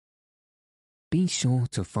be sure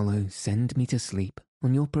to follow Send Me to Sleep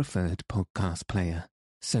on your preferred podcast player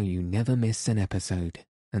so you never miss an episode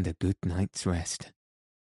and a good night's rest.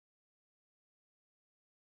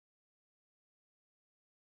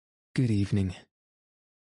 Good evening.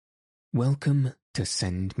 Welcome to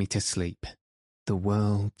Send Me to Sleep, the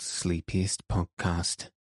world's sleepiest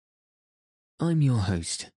podcast. I'm your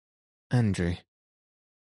host, Andrew.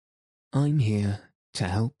 I'm here to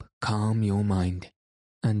help calm your mind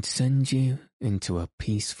and send you into a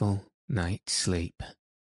peaceful night's sleep.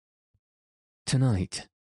 Tonight,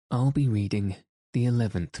 I'll be reading the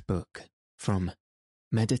 11th book from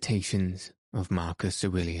Meditations of Marcus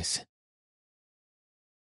Aurelius.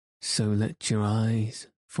 So let your eyes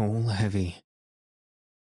fall heavy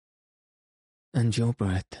and your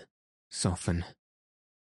breath soften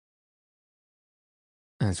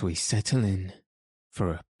as we settle in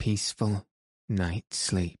for a peaceful night's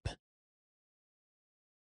sleep.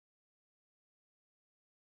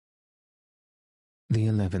 The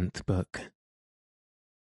 11th book.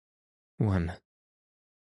 1.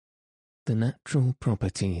 The natural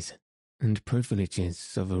properties and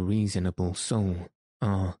privileges of a reasonable soul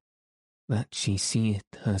are that she seeth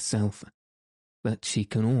herself, that she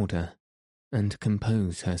can order and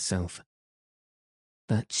compose herself,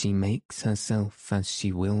 that she makes herself as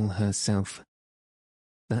she will herself,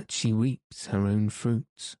 that she reaps her own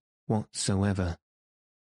fruits whatsoever,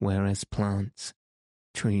 whereas plants,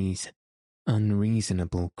 trees,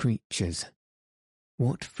 unreasonable creatures,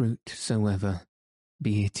 what fruit soever,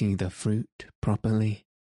 be it either fruit properly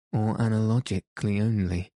or analogically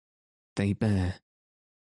only, they bear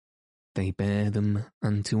them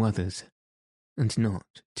unto others, and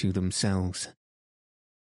not to themselves.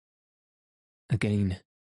 Again,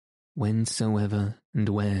 whensoever and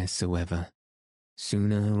wheresoever,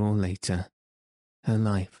 sooner or later, her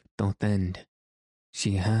life doth end,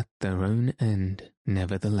 she hath her own end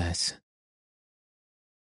nevertheless.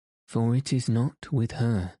 For it is not with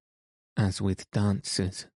her, as with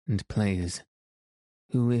dancers and players,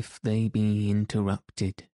 who if they be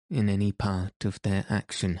interrupted in any part of their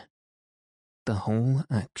action, the whole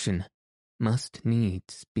action must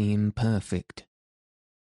needs be imperfect.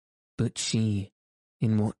 But she,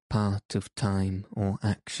 in what part of time or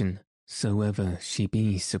action soever she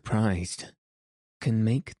be surprised, can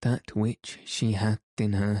make that which she hath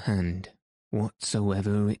in her hand,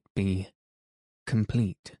 whatsoever it be,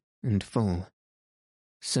 complete and full,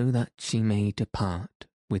 so that she may depart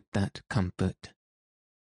with that comfort.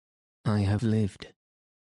 I have lived,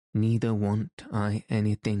 neither want I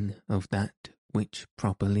anything of that which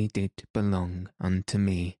properly did belong unto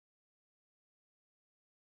me.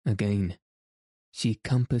 Again, she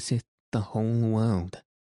compasseth the whole world,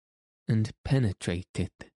 and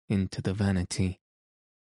penetrateth into the vanity,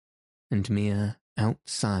 and mere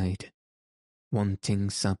outside,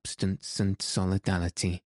 wanting substance and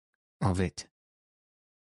solidality of it,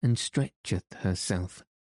 and stretcheth herself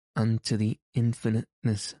unto the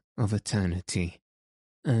infiniteness of eternity,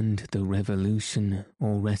 and the revolution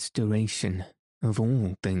or restoration of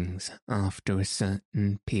all things after a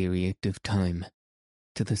certain period of time,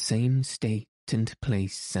 to the same state and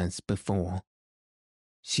place as before.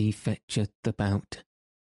 She fetcheth about,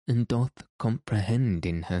 and doth comprehend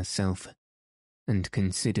in herself, and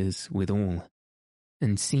considers withal,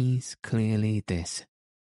 and sees clearly this,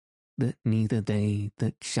 that neither they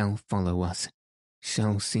that shall follow us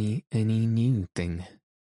shall see any new thing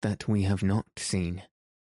that we have not seen,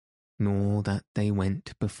 nor that they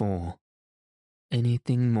went before,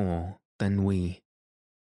 anything more than we,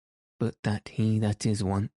 but that he that is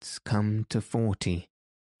once come to 40,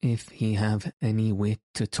 if he have any wit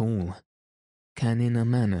at all, can in a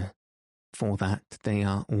manner, for that they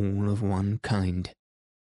are all of one kind,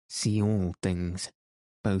 see all things,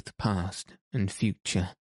 both past and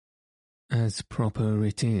future, as proper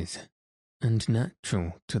it is, and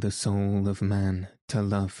natural to the soul of man to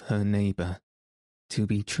love her neighbour, to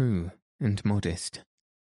be true and modest,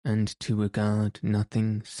 and to regard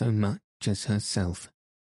nothing so much as herself,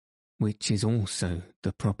 which is also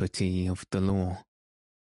the property of the law,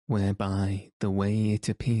 whereby the way it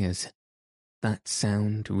appears, that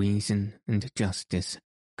sound reason and justice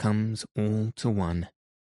comes all to one,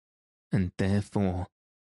 and therefore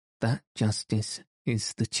that justice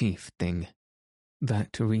is the chief thing,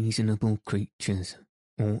 that reasonable creatures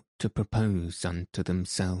ought to propose unto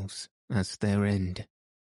themselves as their end.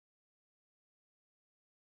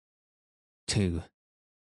 2.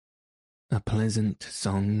 A pleasant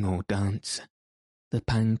song or dance, the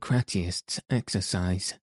Pancratiast's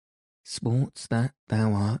exercise, sports that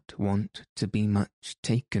thou art wont to be much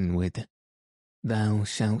taken with, thou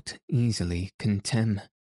shalt easily contemn,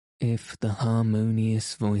 If the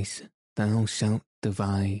harmonious voice thou shalt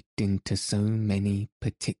divide into so many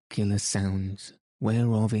particular sounds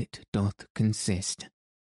whereof it doth consist,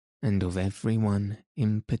 and of every one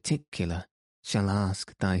in particular shall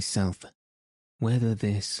ask thyself, whether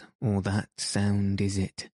this or that sound is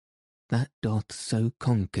it that doth so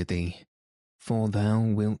conquer thee, for thou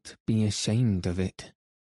wilt be ashamed of it.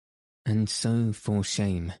 And so for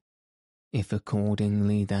shame, if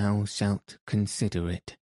accordingly thou shalt consider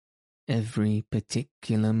it, every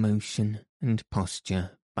particular motion and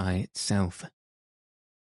posture by itself.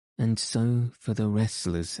 And so for the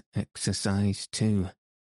wrestler's exercise too,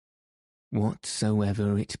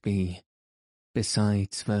 whatsoever it be,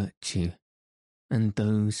 besides virtue, and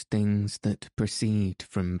those things that proceed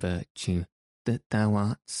from virtue that thou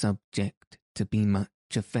art subject to be much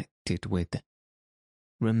affected with,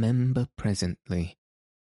 remember presently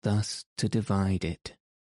thus to divide it,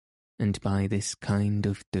 and by this kind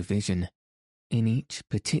of division in each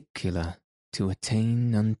particular to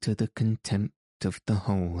attain unto the contempt of the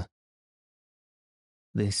whole.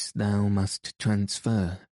 This thou must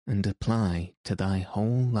transfer and apply to thy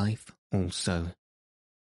whole life also.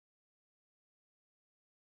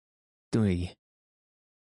 3.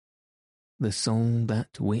 The soul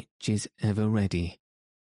that which is ever ready,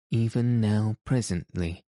 even now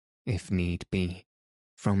presently, if need be,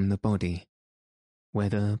 from the body,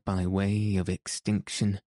 whether by way of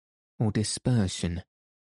extinction or dispersion,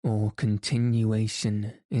 or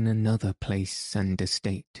continuation in another place and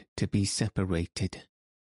estate to be separated.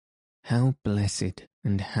 How blessed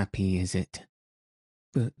and happy is it!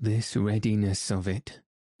 But this readiness of it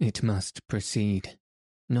must proceed,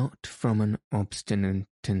 not from an obstinate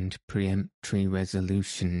and peremptory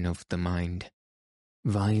resolution of the mind,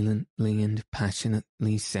 violently and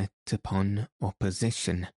passionately set upon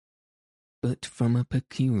opposition, but from a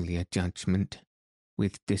peculiar judgment,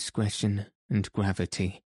 with discretion and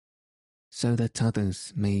gravity, so that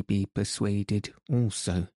others may be persuaded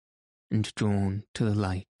also, and drawn to the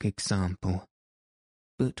like example,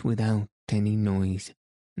 but without any noise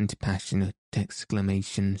and passionate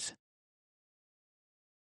exclamations.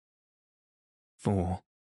 4.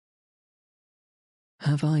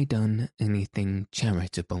 Have I done anything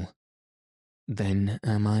charitable? Then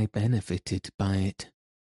am I benefited by it.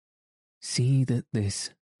 See that this,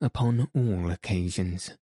 upon all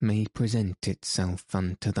occasions, may present itself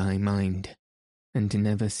unto thy mind, and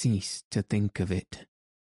never cease to think of it.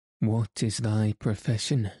 What is thy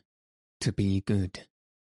profession? To be good.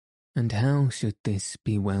 And how should this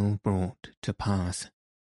be well brought to pass?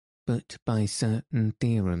 But by certain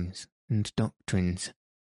theorems and doctrines,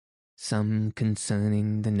 some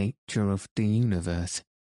concerning the nature of the universe,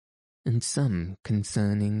 and some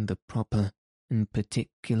concerning the proper and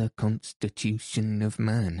particular constitution of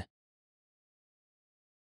man.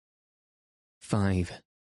 5.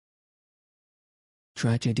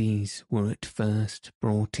 Tragedies were at first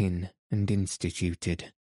brought in and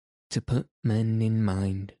instituted, to put men in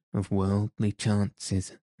mind of worldly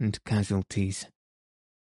chances and casualties,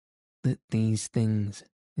 that these things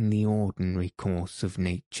in the ordinary course of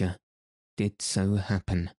nature did so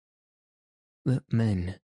happen, that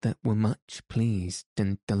men that were much pleased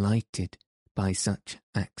and delighted by such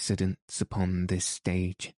accidents upon this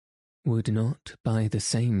stage would not by the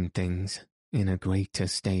same things in a greater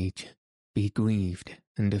stage be grieved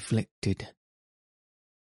and afflicted.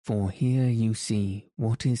 For here you see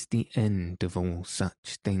what is the end of all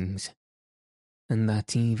such things, and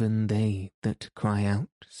that even they that cry out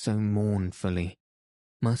so mournfully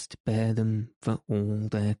must bear them for all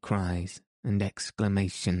their cries and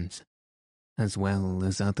exclamations, as well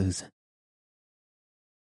as others.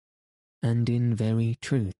 And in very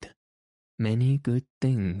truth, many good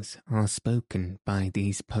things are spoken by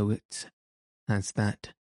these poets, as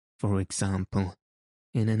that, for example,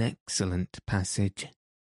 in an excellent passage.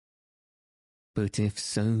 But if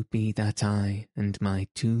so be that I and my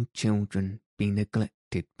 2 children be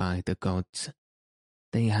neglected by the gods,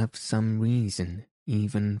 they have some reason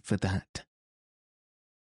even for that.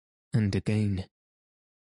 And again,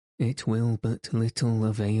 it will but little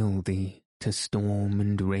avail thee to storm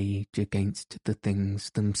and rage against the things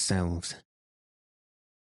themselves.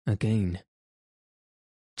 Again,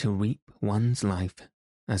 to reap one's life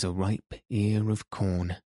as a ripe ear of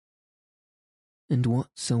corn, and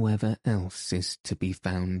whatsoever else is to be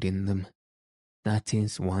found in them, that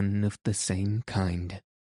is one of the same kind.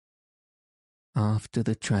 After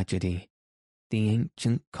the tragedy, the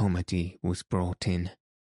ancient comedy was brought in,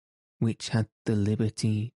 which had the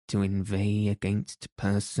liberty to inveigh against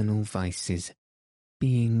personal vices,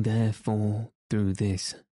 being therefore through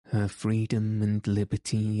this her freedom and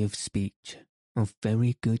liberty of speech of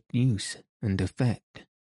very good use and effect,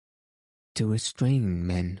 to restrain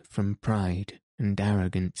men from pride and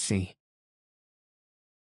arrogancy.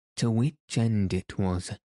 To which end it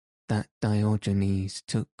was that Diogenes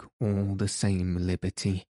took all the same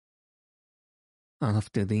liberty.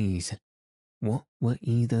 After these, what were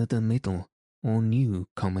either the middle or new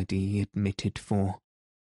comedy admitted for,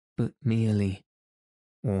 but merely,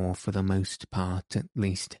 or for the most part at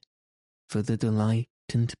least, for the delight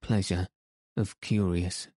and pleasure of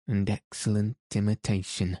curious and excellent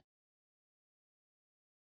imitation?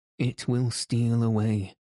 It will steal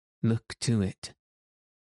away, look to it.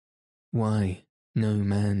 Why, no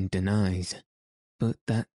man denies, but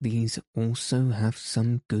that these also have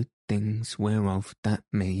some good things whereof that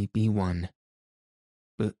may be one.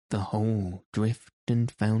 But the whole drift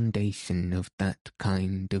and foundation of that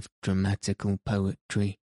kind of dramatical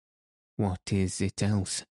poetry, what is it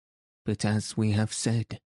else, but as we have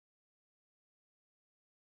said?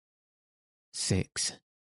 6.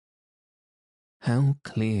 How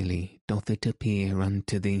clearly doth it appear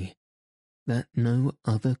unto thee, that no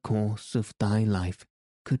other course of thy life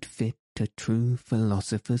could fit a true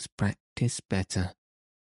philosopher's practice better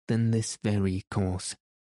than this very course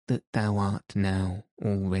that thou art now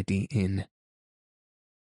already in.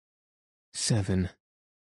 7.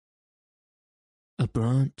 A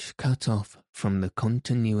branch cut off from the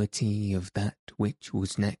continuity of that which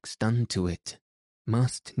was next unto it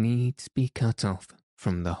must needs be cut off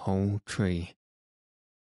from the whole tree.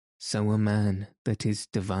 So a man that is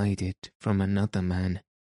divided from another man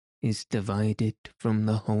is divided from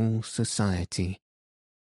the whole society.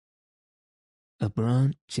 A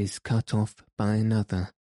branch is cut off by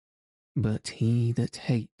another, but he that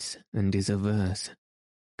hates and is averse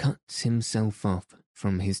cuts himself off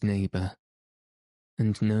from his neighbour,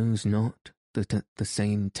 and knows not that at the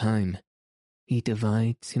same time he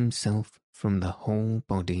divides himself from the whole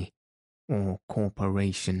body or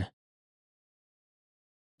corporation.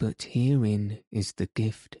 But herein is the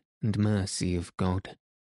gift and mercy of God,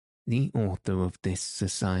 the author of this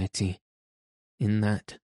society, in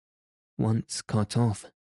that, once cut off,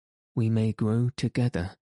 we may grow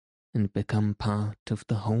together and become part of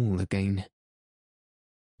the whole again.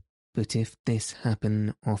 But if this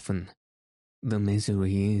happen often, the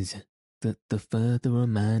misery is that the further a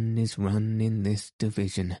man is run in this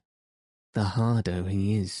division, the harder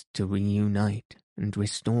he is to reunite and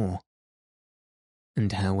restore.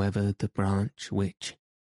 And however the branch which,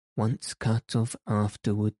 once cut off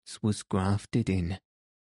afterwards, was grafted in,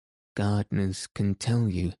 gardeners can tell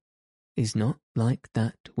you, is not like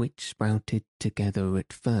that which sprouted together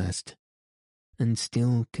at first, and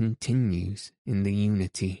still continues in the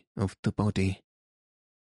unity of the body.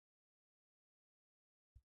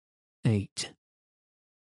 8.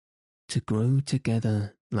 To grow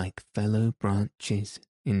together like fellow branches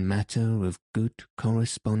in matter of good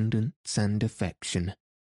correspondence and affection,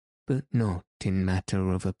 but not in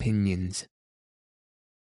matter of opinions.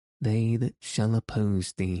 They that shall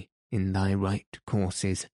oppose thee in thy right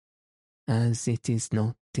courses, as it is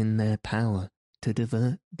not in their power to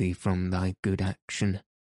divert thee from thy good action,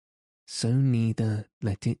 so neither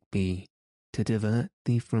let it be to divert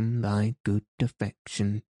thee from thy good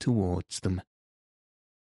affection towards them.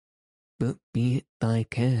 But be it thy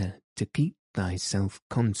care to keep thyself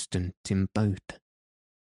constant in both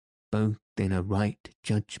in a right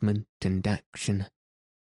judgment and action,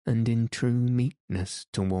 and in true meekness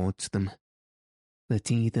towards them, that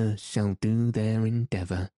either shall do their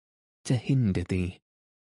endeavour to hinder thee,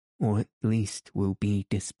 or at least will be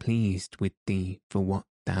displeased with thee for what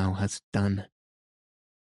thou hast done.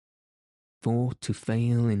 For to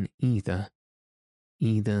fail in either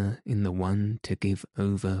in the one to give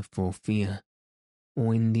over for fear,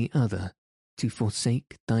 or in the other to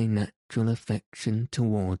forsake thy natural affection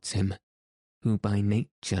towards him, who by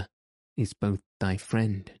nature is both thy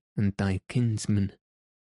friend and thy kinsman,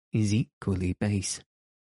 is equally base,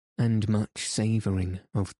 and much savouring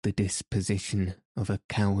of the disposition of a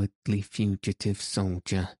cowardly fugitive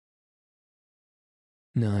soldier.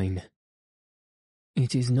 9.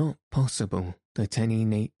 It is not possible that any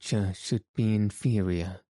nature should be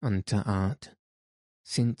inferior unto art,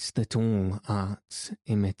 since that all arts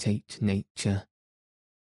imitate nature.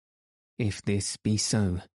 If this be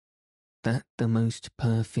so, that the most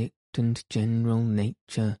perfect and general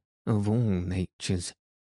nature of all natures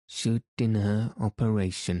should in her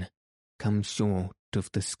operation come short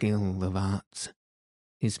of the skill of arts,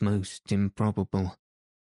 is most improbable.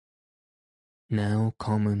 Now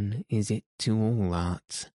common is it to all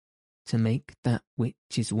arts, to make that which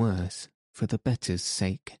is worse for the better's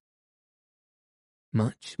sake.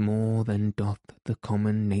 Much more than doth the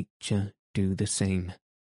common nature do the same.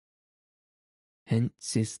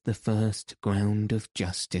 Hence is the first ground of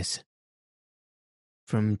justice.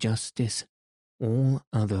 From justice all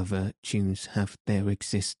other virtues have their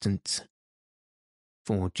existence.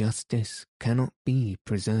 For justice cannot be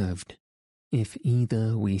preserved if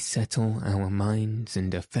either we settle our minds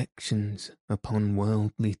and affections upon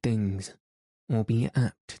worldly things, or be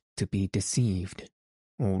apt to be deceived,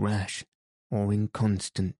 or rash, or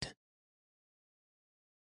inconstant.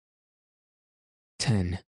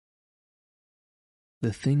 10.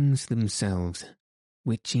 The things themselves,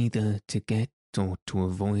 which either to get or to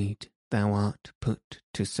avoid thou art put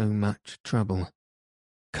to so much trouble,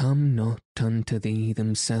 come not unto thee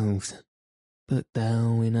themselves, but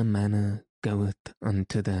thou in a manner goeth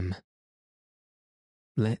unto them.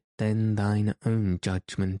 Let then thine own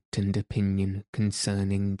judgment and opinion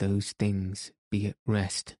concerning those things be at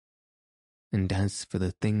rest, and as for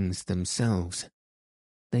the things themselves,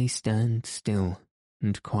 they stand still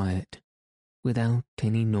and quiet, without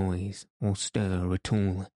any noise or stir at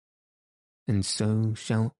all, and so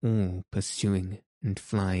shall all pursuing and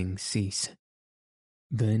flying cease.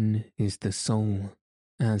 Then is the soul,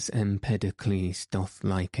 as Empedocles doth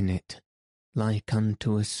liken it, like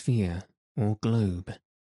unto a sphere or globe,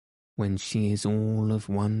 when she is all of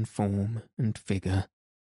one form and figure,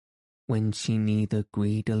 when she neither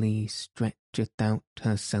greedily stretcheth out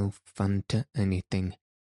herself unto anything,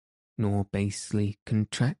 nor basely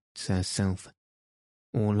contracts herself,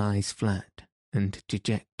 or lies flat and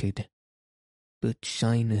dejected, but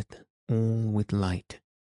shineth all with light,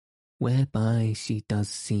 whereby she does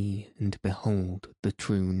see and behold the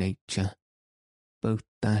true nature, both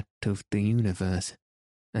that of the universe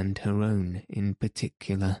and her own in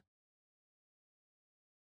particular.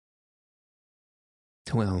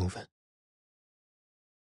 12.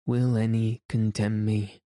 Will any condemn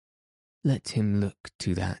me? Let him look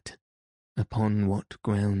to that, upon what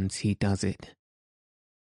grounds he does it.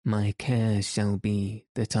 My care shall be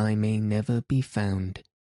that I may never be found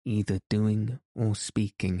either doing or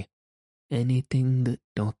speaking anything that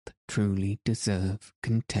doth truly deserve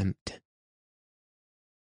contempt.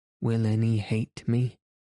 Will any hate me?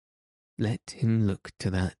 Let him look to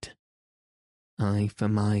that. I for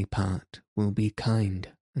my part will be kind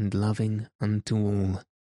and loving unto all,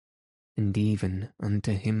 and even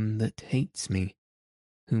unto him that hates me,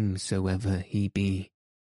 whomsoever he be,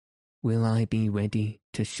 will I be ready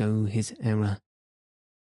to show his error,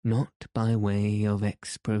 not by way of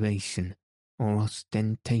expiation or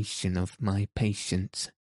ostentation of my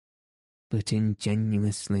patience, but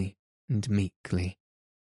ingenuously and meekly,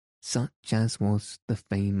 such as was the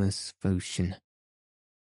famous Phocion,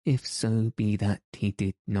 if so be that he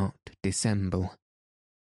did not dissemble.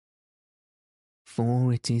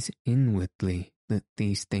 For it is inwardly that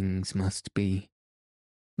these things must be,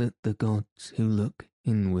 that the gods who look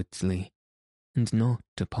inwardly, and not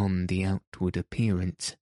upon the outward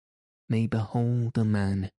appearance, may behold a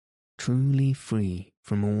man truly free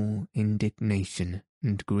from all indignation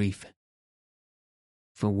and grief.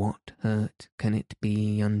 For what hurt can it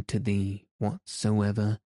be unto thee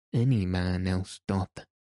whatsoever any man else doth,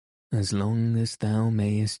 as long as thou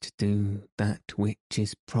mayest do that which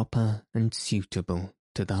is proper and suitable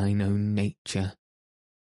to thine own nature?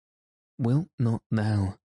 Wilt not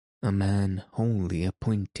thou, a man wholly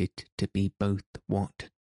appointed to be both what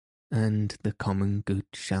and the common good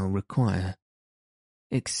shall require,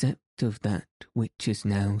 accept of that which is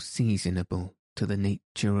now seasonable to the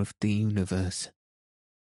nature of the universe?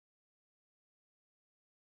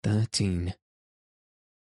 13.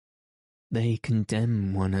 They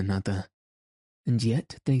condemn one another, and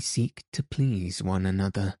yet they seek to please one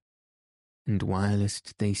another, and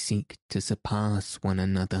whilst they seek to surpass one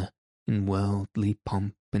another in worldly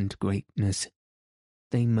pomp and greatness,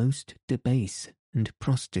 they most debase and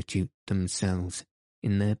prostitute themselves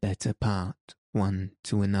in their better part one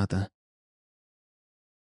to another.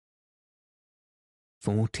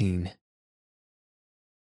 14.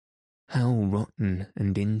 How rotten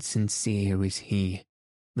and insincere is he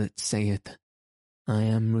that saith, I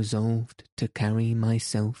am resolved to carry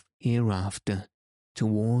myself hereafter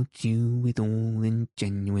towards you with all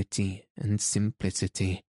ingenuity and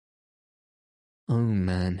simplicity. O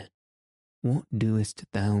man, what doest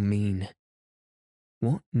thou mean?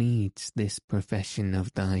 What needs this profession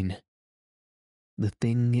of thine? The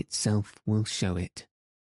thing itself will show it.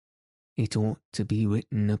 It ought to be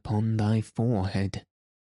written upon thy forehead.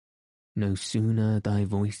 No sooner thy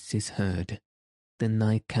voice is heard than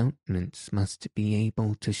thy countenance must be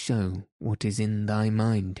able to show what is in thy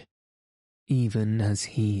mind, even as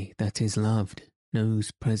he that is loved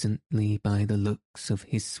knows presently by the looks of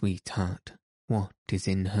his sweetheart what is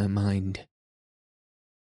in her mind.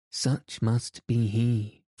 Such must be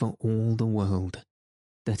he for all the world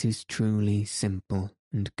that is truly simple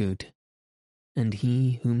and good, and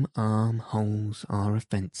he whom arm-holes are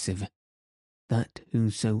offensive, that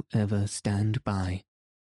whosoever stand by,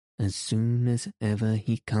 as soon as ever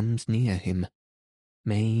he comes near him,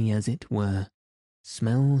 may, as it were,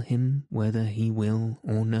 smell him whether he will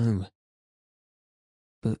or no.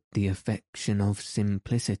 But the affection of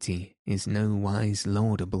simplicity is nowise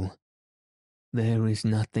laudable. There is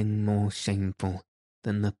nothing more shameful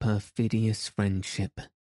than the perfidious friendship.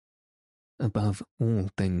 Above all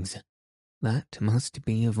things, that must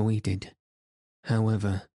be avoided.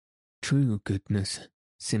 However, true goodness,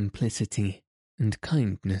 simplicity, and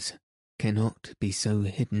kindness cannot be so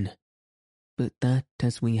hidden, but that,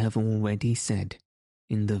 as we have already said,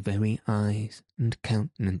 in the very eyes and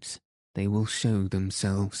countenance they will show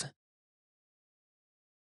themselves.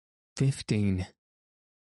 15.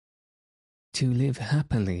 To live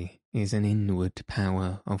happily is an inward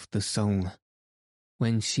power of the soul,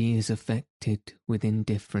 when she is affected with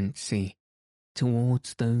indifferency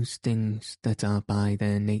towards those things that are by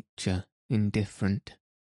their nature indifferent.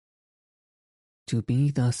 To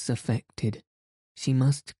be thus affected, she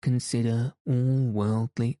must consider all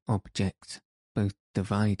worldly objects, both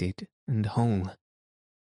divided and whole,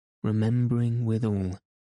 remembering withal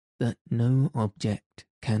that no object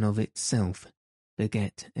can of itself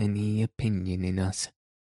beget any opinion in us,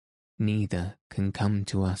 neither can come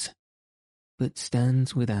to us, but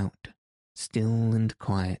stands without, still and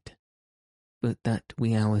quiet, but that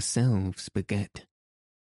we ourselves beget,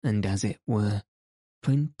 and as it were,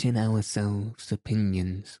 print in ourselves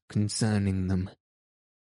opinions concerning them.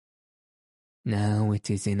 Now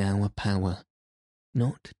it is in our power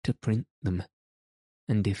not to print them,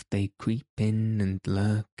 and if they creep in and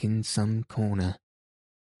lurk in some corner,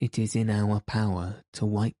 it is in our power to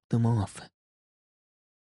wipe them off.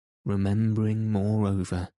 Remembering,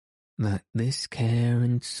 moreover, that this care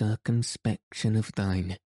and circumspection of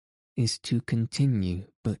thine is to continue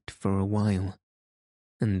but for a while,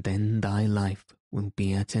 and then thy life will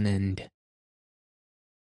be at an end.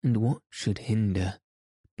 And what should hinder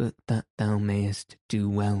but that thou mayest do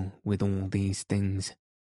well with all these things?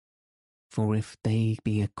 For if they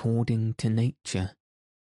be according to nature,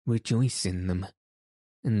 rejoice in them,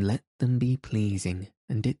 and let them be pleasing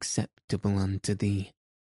and acceptable unto thee.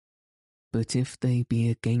 But if they be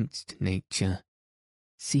against nature,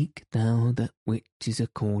 seek thou that which is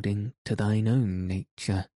according to thine own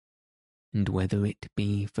nature, and whether it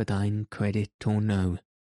be for thine credit or no,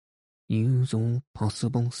 use all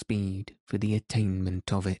possible speed for the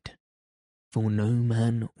attainment of it, for no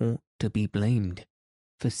man ought to be blamed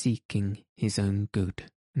for seeking his own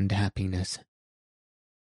good and happiness.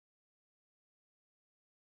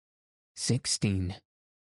 16.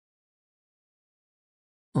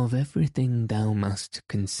 Of everything thou must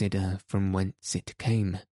consider from whence it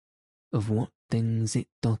came, of what things it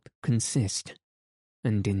doth consist,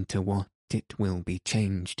 and into what it will be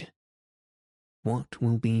changed. What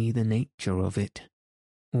will be the nature of it,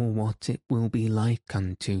 or what it will be like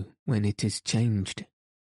unto when it is changed,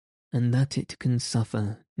 and that it can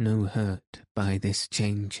suffer no hurt by this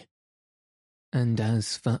change. And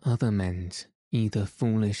as for other men's either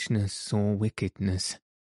foolishness or wickedness,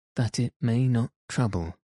 that it may not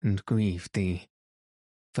trouble and grieve thee.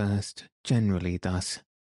 First, generally thus,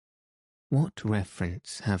 what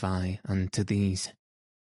reference have I unto these?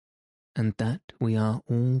 And that we are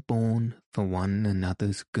all born for one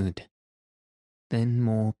another's good. Then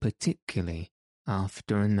more particularly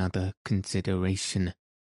after another consideration,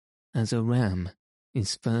 as a ram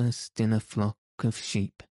is first in a flock of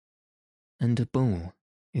sheep, and a bull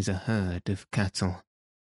is a herd of cattle,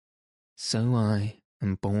 so I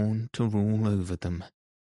am born to rule over them.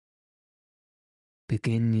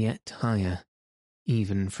 Begin yet higher,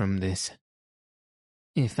 even from this.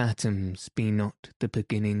 If atoms be not the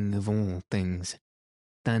beginning of all things,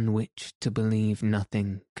 than which to believe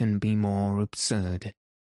nothing can be more absurd,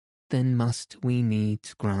 then must we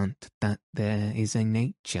needs grant that there is a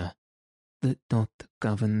nature that doth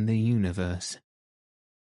govern the universe.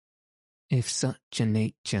 If such a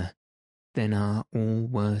nature, then are all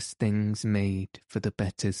worse things made for the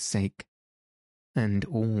better's sake, and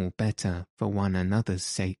all better for one another's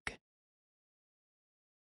sake.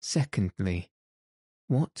 Secondly,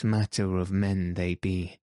 what matter of men they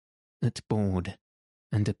be, at board,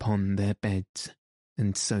 and upon their beds,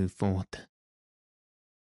 and so forth.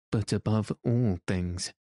 But above all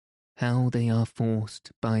things, how they are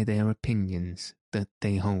forced by their opinions that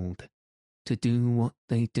they hold, to do what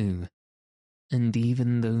they do, and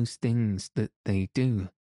even those things that they do,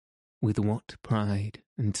 with what pride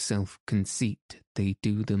and self-conceit they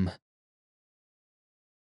do them.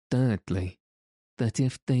 Thirdly, that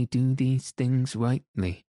if they do these things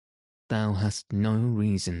rightly, thou hast no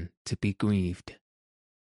reason to be grieved.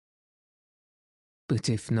 But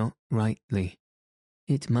if not rightly,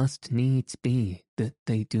 it must needs be that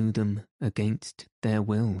they do them against their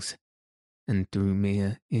wills, and through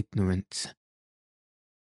mere ignorance.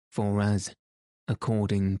 For as,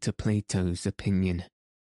 according to Plato's opinion,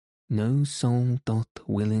 no soul doth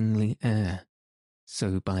willingly err,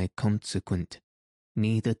 so by consequent,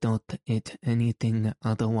 neither doth it anything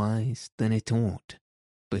otherwise than it ought,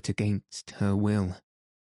 but against her will.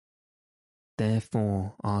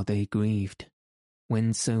 Therefore are they grieved,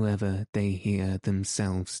 whensoever they hear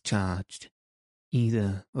themselves charged,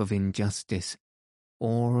 either of injustice,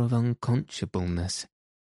 or of unconscionableness,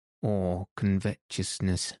 or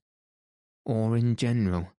covetousness, or in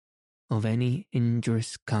general, of any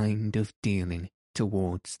injurious kind of dealing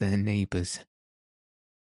towards their neighbours.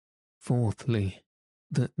 Fourthly,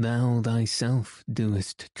 that thou thyself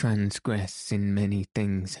doest transgress in many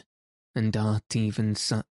things, and art even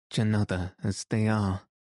such another as they are.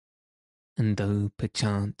 And though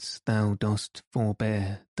perchance thou dost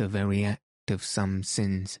forbear the very act of some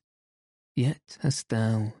sins, yet hast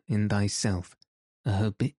thou in thyself a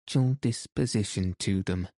habitual disposition to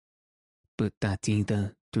them, but that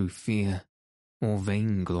either through fear, or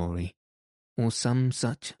vainglory, or some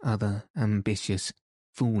such other ambitious,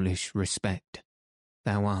 foolish respect,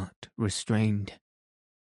 thou art restrained.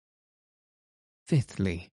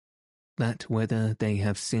 Fifthly, that whether they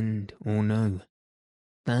have sinned or no,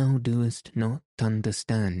 thou doest not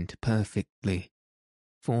understand perfectly,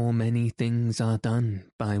 for many things are done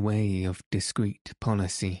by way of discreet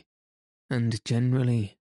policy, and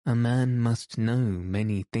generally a man must know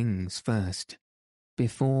many things first,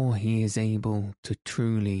 before he is able to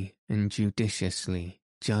truly and judiciously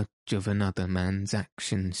judge of another man's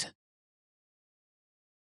actions.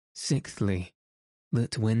 Sixthly,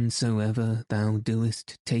 that whensoever thou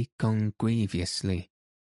doest take on grievously,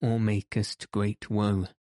 or makest great woe,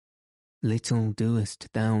 little doest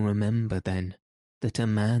thou remember then that a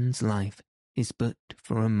man's life is but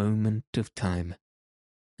for a moment of time,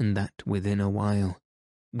 and that within a while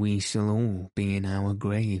we shall all be in our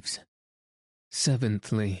graves.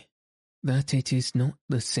 Seventhly, that it is not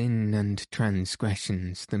the sin and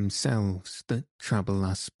transgressions themselves that trouble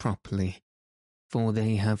us properly, for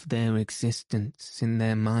they have their existence in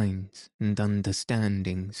their minds and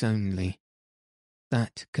understandings only,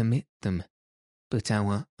 that commit them, but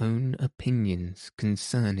our own opinions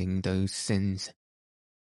concerning those sins.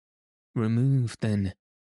 Remove then,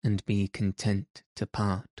 and be content to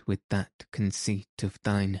part with that conceit of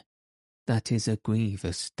thine, that is a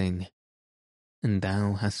grievous thing, and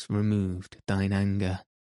thou hast removed thine anger.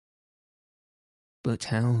 But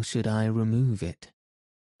how should I remove it?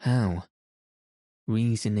 How?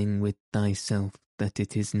 Reasoning with thyself that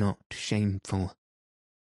it is not shameful.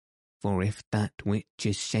 For if that which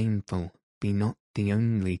is shameful be not the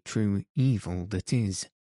only true evil that is,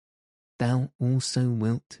 thou also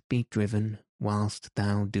wilt be driven whilst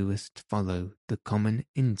thou doest follow the common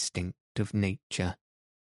instinct of nature,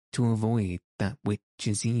 to avoid that which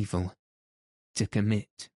is evil, to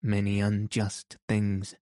commit many unjust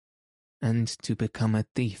things, and to become a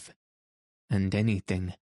thief, and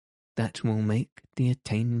anything that will make the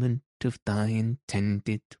attainment of thy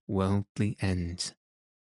intended worldly ends.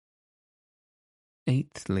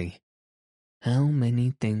 Eighthly, how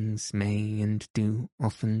many things may and do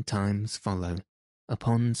oftentimes follow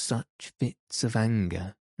upon such fits of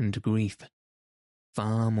anger and grief,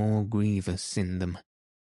 far more grievous in them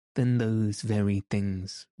than those very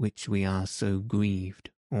things which we are so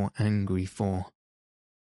grieved or angry for.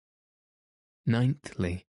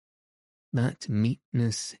 Ninthly, that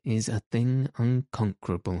meekness is a thing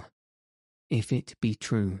unconquerable, if it be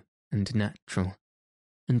true and natural,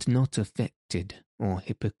 and not affected or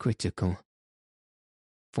hypocritical.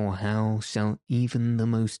 For how shall even the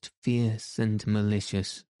most fierce and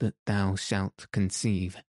malicious that thou shalt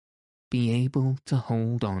conceive be able to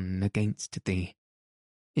hold on against thee,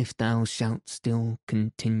 if thou shalt still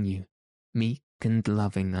continue meek and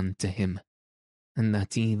loving unto him, and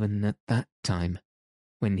that even at that time,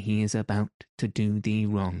 when he is about to do thee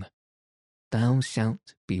wrong, thou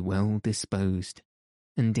shalt be well disposed,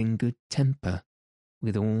 and in good temper,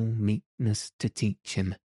 with all meekness to teach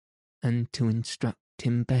him, and to instruct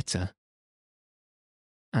him better?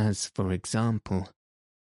 As for example,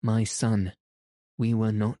 my son, we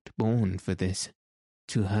were not born for this,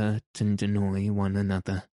 to hurt and annoy one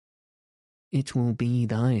another. It will be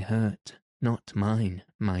thy hurt, not mine,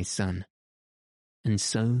 my son. and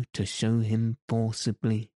so to show him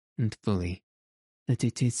forcibly and fully that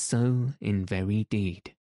it is so in very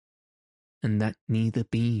deed, and that neither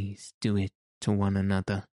bees do it to one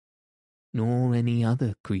another, nor any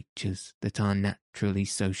other creatures that are naturally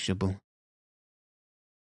sociable.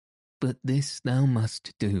 But this thou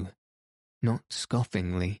must do, not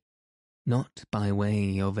scoffingly, not by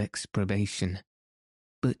way of exprobation,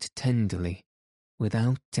 but tenderly,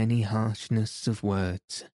 without any harshness of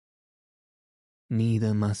words.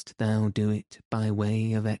 Neither must thou do it by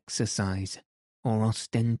way of exercise or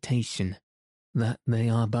ostentation, that they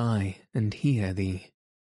are by and hear thee,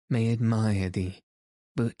 may admire thee,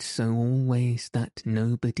 but so always that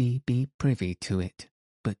nobody be privy to it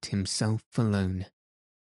but himself alone.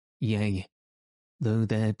 Yea, though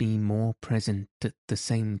there be more present at the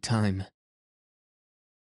same time.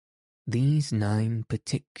 These 9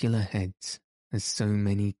 particular heads, as so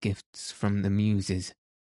many gifts from the Muses,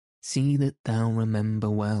 see that thou remember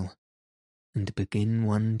well, and begin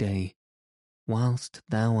one day, whilst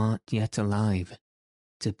thou art yet alive,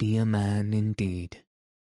 to be a man indeed.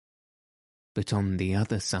 But on the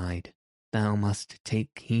other side thou must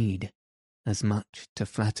take heed, as much to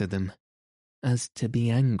flatter them, as to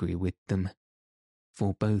be angry with them,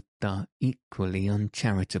 for both are equally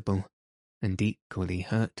uncharitable, and equally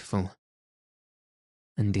hurtful.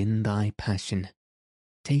 And in thy passion,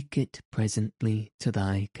 take it presently to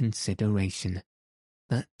thy consideration,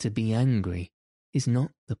 that to be angry is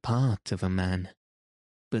not the part of a man,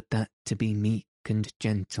 but that to be meek and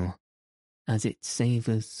gentle, as it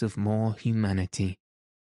savours of more humanity,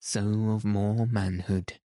 so of more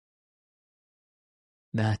manhood.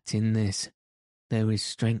 That in this there is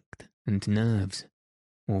strength and nerves,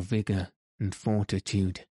 or vigour and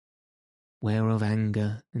fortitude, whereof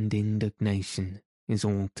anger and indignation is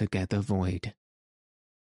altogether void.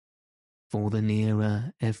 For the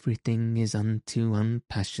nearer everything is unto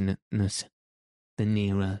unpassionateness, the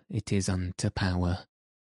nearer it is unto power.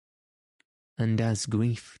 And as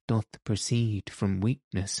grief doth proceed from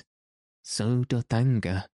weakness, so doth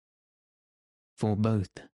anger. For both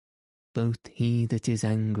he that is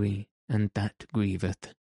angry and that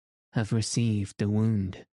grieveth, have received a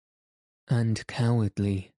wound, and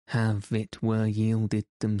cowardly have it were yielded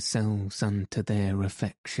themselves unto their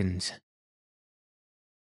affections.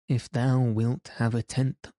 If thou wilt have a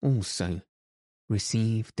 10th also,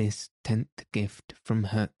 receive this 10th gift from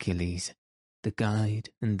Hercules, the guide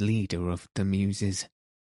and leader of the Muses.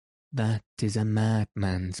 That is a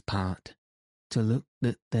madman's part, to look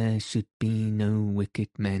that there should be no wicked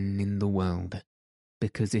men in the world,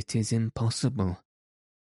 because it is impossible.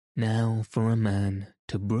 Now for a man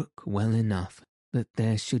to brook well enough that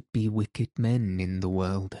there should be wicked men in the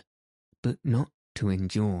world, but not to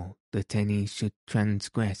endure that any should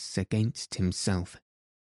transgress against himself,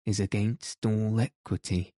 is against all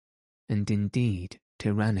equity, and indeed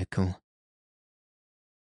tyrannical.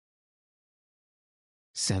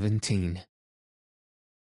 17.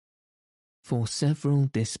 For several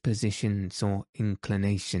dispositions or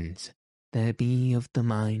inclinations there be of the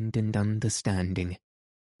mind and understanding,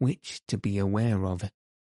 which to be aware of,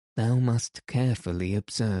 thou must carefully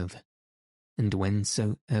observe, and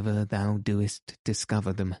whensoever thou doest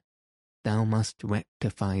discover them, thou must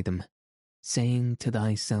rectify them, saying to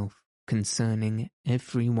thyself concerning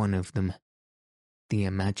every one of them, the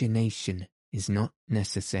imagination is not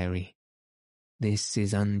necessary. This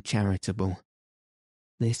is uncharitable.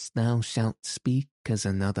 This thou shalt speak as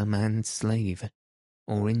another man's slave,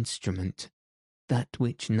 or instrument, that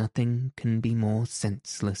which nothing can be more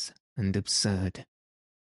senseless and absurd.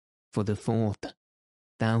 For the 4th,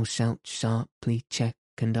 thou shalt sharply check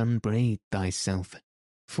and unbraid thyself,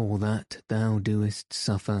 for that thou doest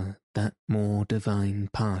suffer that more divine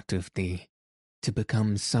part of thee, to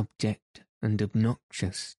become subject and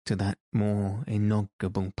obnoxious to that more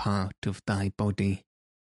innogable part of thy body,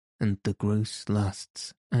 and the gross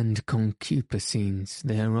lusts and concupiscence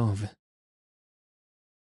thereof.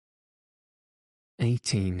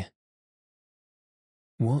 18.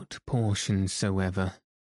 What portion soever,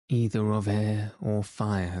 either of air or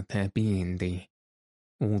fire there be in thee,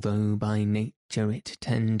 although by nature it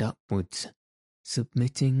tend upwards,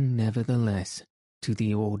 submitting nevertheless to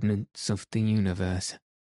the ordinance of the universe,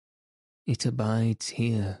 it abides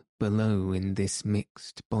here below in this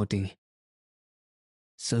mixed body.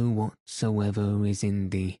 So whatsoever is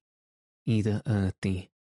in thee, either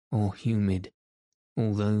earthy or humid,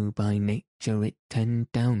 although by nature it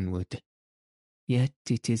tend downward, yet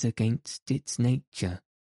it is against its nature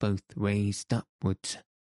both raised upwards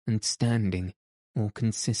and standing or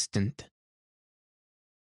consistent.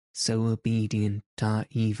 So obedient are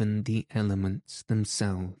even the elements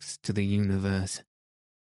themselves to the universe,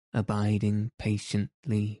 abiding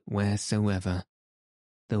patiently wheresoever,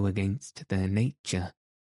 though against their nature,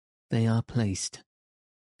 they are placed,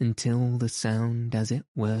 until the sound as it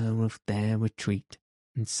were of their retreat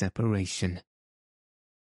and separation.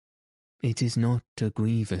 It is not a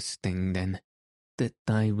grievous thing, then, that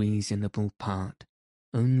thy reasonable part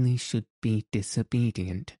only should be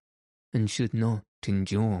disobedient, and should not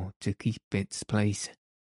endure to keep its place.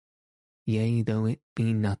 Yea, though it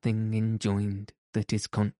be nothing enjoined that is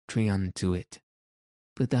contrary unto it,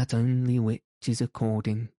 but that only which is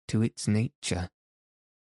according to its nature.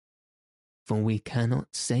 For we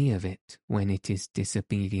cannot say of it when it is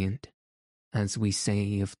disobedient, as we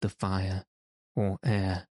say of the fire or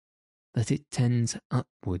air, that it tends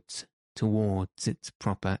upwards towards its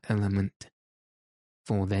proper element,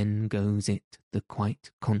 for then goes it the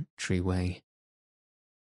quite contrary way.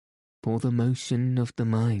 For the motion of the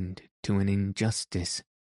mind to an injustice,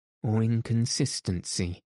 or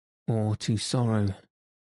inconsistency, or to sorrow,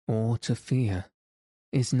 or to fear,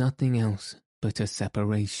 is nothing else but a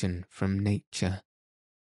separation from nature.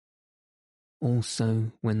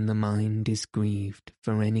 Also, when the mind is grieved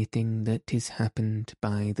for anything that is happened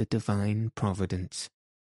by the divine providence,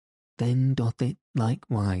 then doth it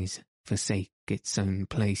likewise forsake its own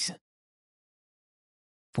place.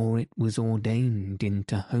 For it was ordained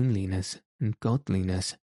into holiness and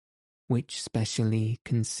godliness, which specially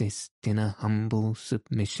consist in a humble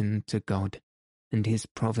submission to God and his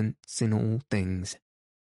province in all things,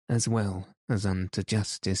 as well as unto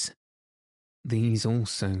justice. These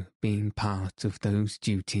also being part of those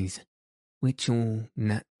duties, which all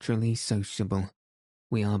naturally sociable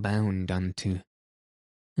we are bound unto,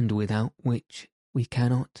 and without which we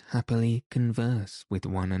cannot happily converse with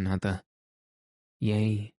one another,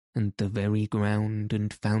 yea, and the very ground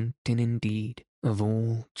and fountain indeed of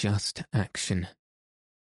all just action.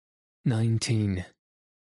 19.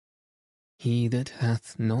 He that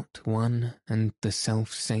hath not one and the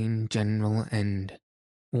selfsame general end,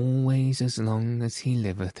 always as long as he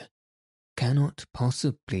liveth, cannot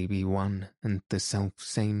possibly be one and the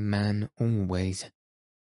selfsame man always.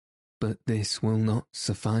 But this will not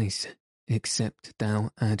suffice, except thou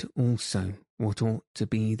add also what ought to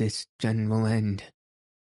be this general end,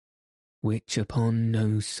 which upon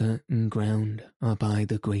no certain ground are by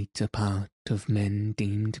the greater part of men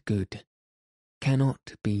deemed good,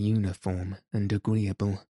 cannot be uniform and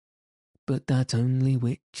agreeable, but that only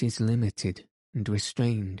which is limited and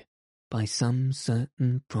restrained by some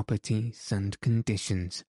certain properties and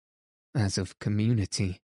conditions, as of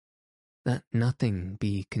community, that nothing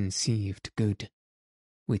be conceived good,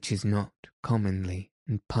 which is not commonly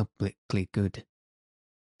and publicly good.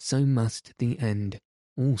 So must the end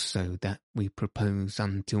also that we propose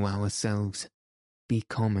unto ourselves be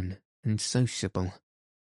common and sociable.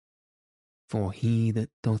 For he that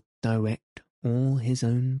doth direct all his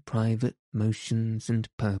own private motions and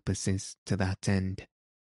purposes to that end,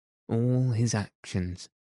 all his actions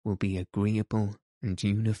will be agreeable and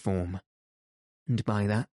uniform, and by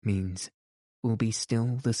that means will be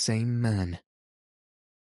still the same man.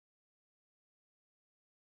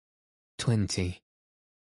 20.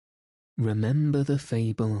 Remember the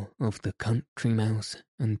fable of the country mouse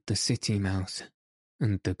and the city mouse,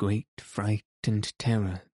 and the great fright and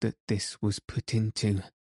terror that this was put into.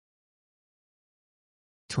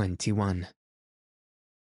 21.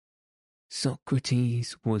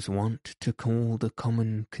 Socrates was wont to call the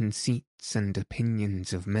common conceits and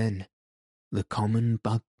opinions of men, the common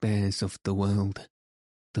bugbears of the world,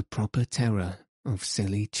 the proper terror of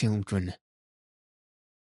silly children.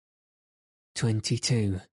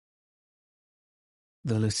 22.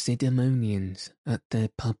 The Lacedaemonians at their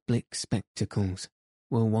public spectacles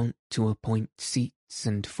were wont to appoint seats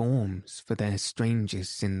and forms for their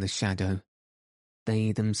strangers in the shadow.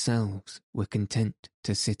 They themselves were content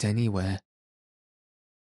to sit anywhere.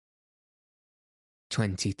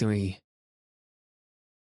 23.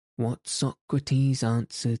 What Socrates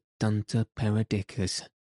answered unto Perdiccas,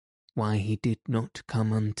 why he did not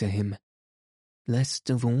come unto him, lest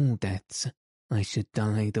of all deaths I should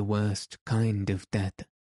die the worst kind of death,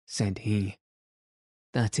 said he,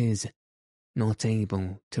 that is, not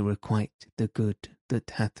able to requite the good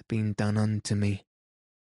that hath been done unto me.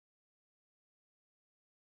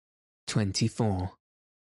 24.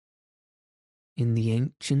 In the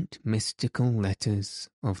ancient mystical letters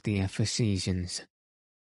of the Ephesians,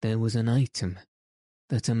 there was an item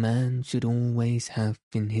that a man should always have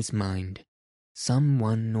in his mind some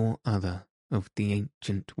one or other of the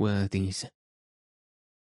ancient worthies.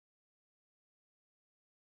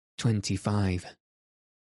 25.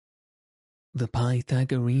 The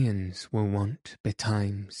Pythagoreans were wont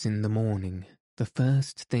betimes in the morning the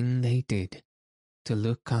first thing they did, to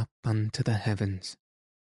look up unto the heavens,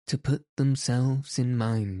 to put themselves in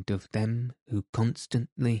mind of them who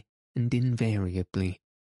constantly and invariably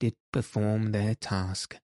did perform their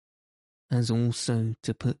task, as also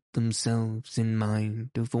to put themselves in mind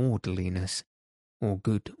of orderliness, or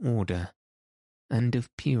good order, and of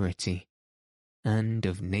purity, and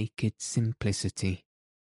of naked simplicity.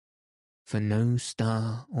 For no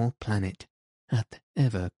star or planet hath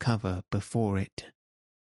ever cover before it.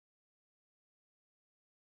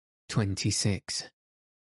 26.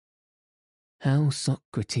 How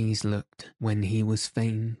Socrates looked when he was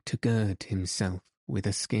fain to gird himself with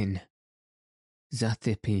a skin,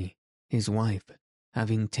 Xanthippe, his wife,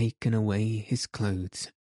 having taken away his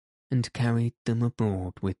clothes, and carried them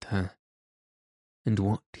abroad with her, and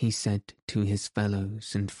what he said to his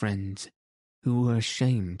fellows and friends, who were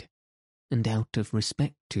ashamed, and out of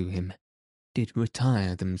respect to him, did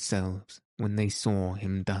retire themselves when they saw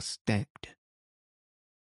him thus decked.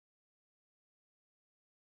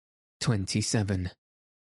 27.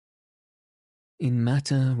 In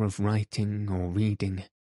matter of writing or reading,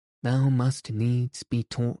 thou must needs be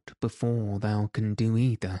taught before thou can do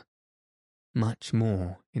either, much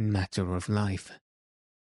more in matter of life.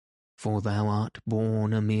 For thou art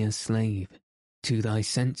born a mere slave to thy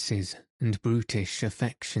senses and brutish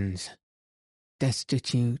affections,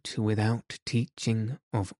 destitute without teaching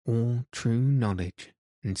of all true knowledge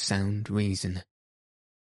and sound reason.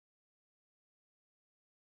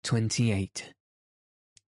 28.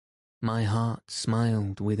 My heart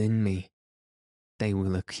smiled within me. They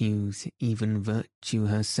will accuse even virtue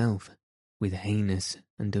herself with heinous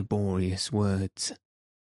and laborious words.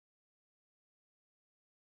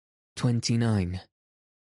 29.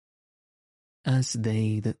 As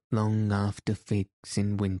they that long after figs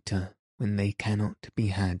in winter when they cannot be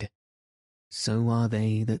had, so are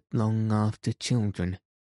they that long after children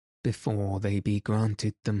before they be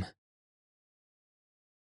granted them.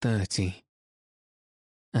 30.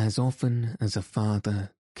 As often as a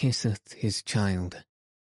father kisseth his child,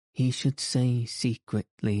 he should say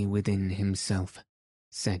secretly within himself,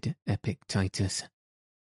 said Epictetus,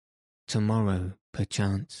 tomorrow,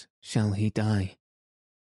 perchance, shall he die.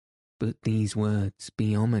 But these words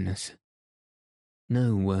be ominous.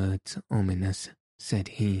 No words ominous, said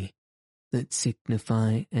he, that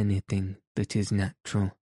signify anything that is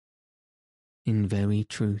natural. In very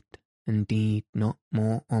truth, indeed not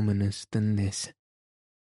more ominous than this,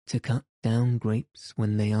 to cut down grapes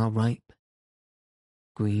when they are ripe.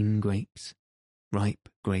 Green grapes, ripe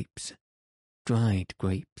grapes, dried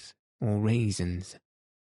grapes, or raisins.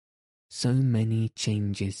 So many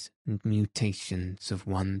changes and mutations of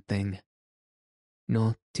one thing,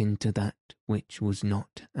 not into that which was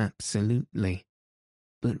not absolutely,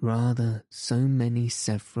 but rather so many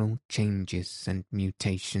several changes and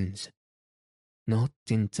mutations, not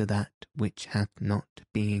into that which hath not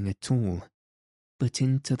being at all, but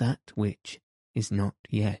into that which is not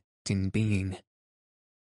yet in being.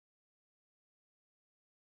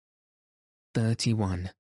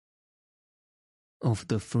 31. Of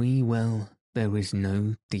the free well there is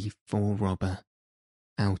no thief or robber,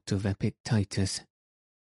 out of Epictetus.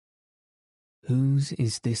 Whose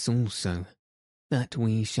is this also, that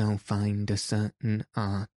we shall find a certain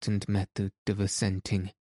art and method of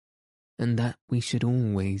assenting, and that we should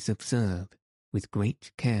always observe with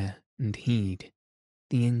great care and heed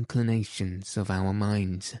the inclinations of our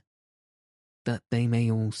minds, that they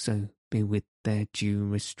may also be with their due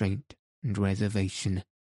restraint and reservation,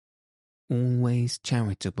 always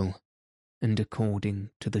charitable, and according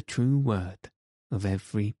to the true worth of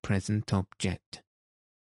every present object.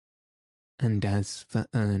 And as for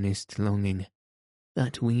earnest longing,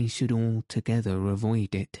 that we should altogether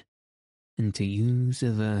avoid it, and to use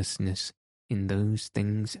averseness in those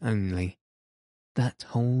things only, that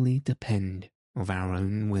wholly depend of our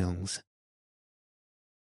own wills.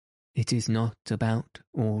 It is not about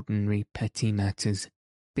ordinary petty matters,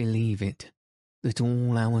 believe it, that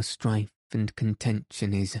all our strife and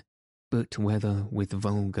contention is, but whether with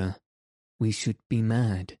vulgar we should be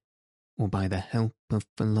mad, or by the help of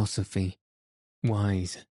philosophy,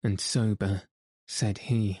 wise and sober, said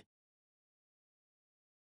he.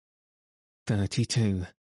 32.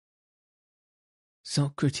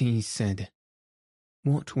 Socrates said,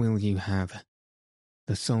 what will you have,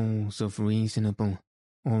 the souls of reasonable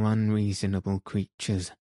or unreasonable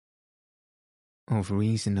creatures? Of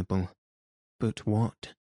reasonable, but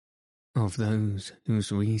what? Of those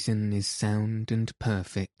whose reason is sound and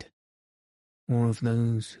perfect, or of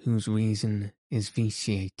those whose reason is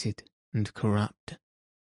vitiated and corrupt?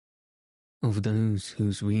 Of those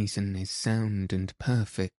whose reason is sound and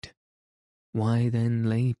perfect, Why then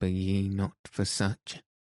labour ye not for such?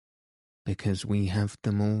 Because we have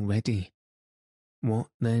them already. What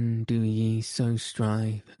then do ye so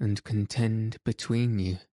strive and contend between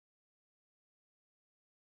you?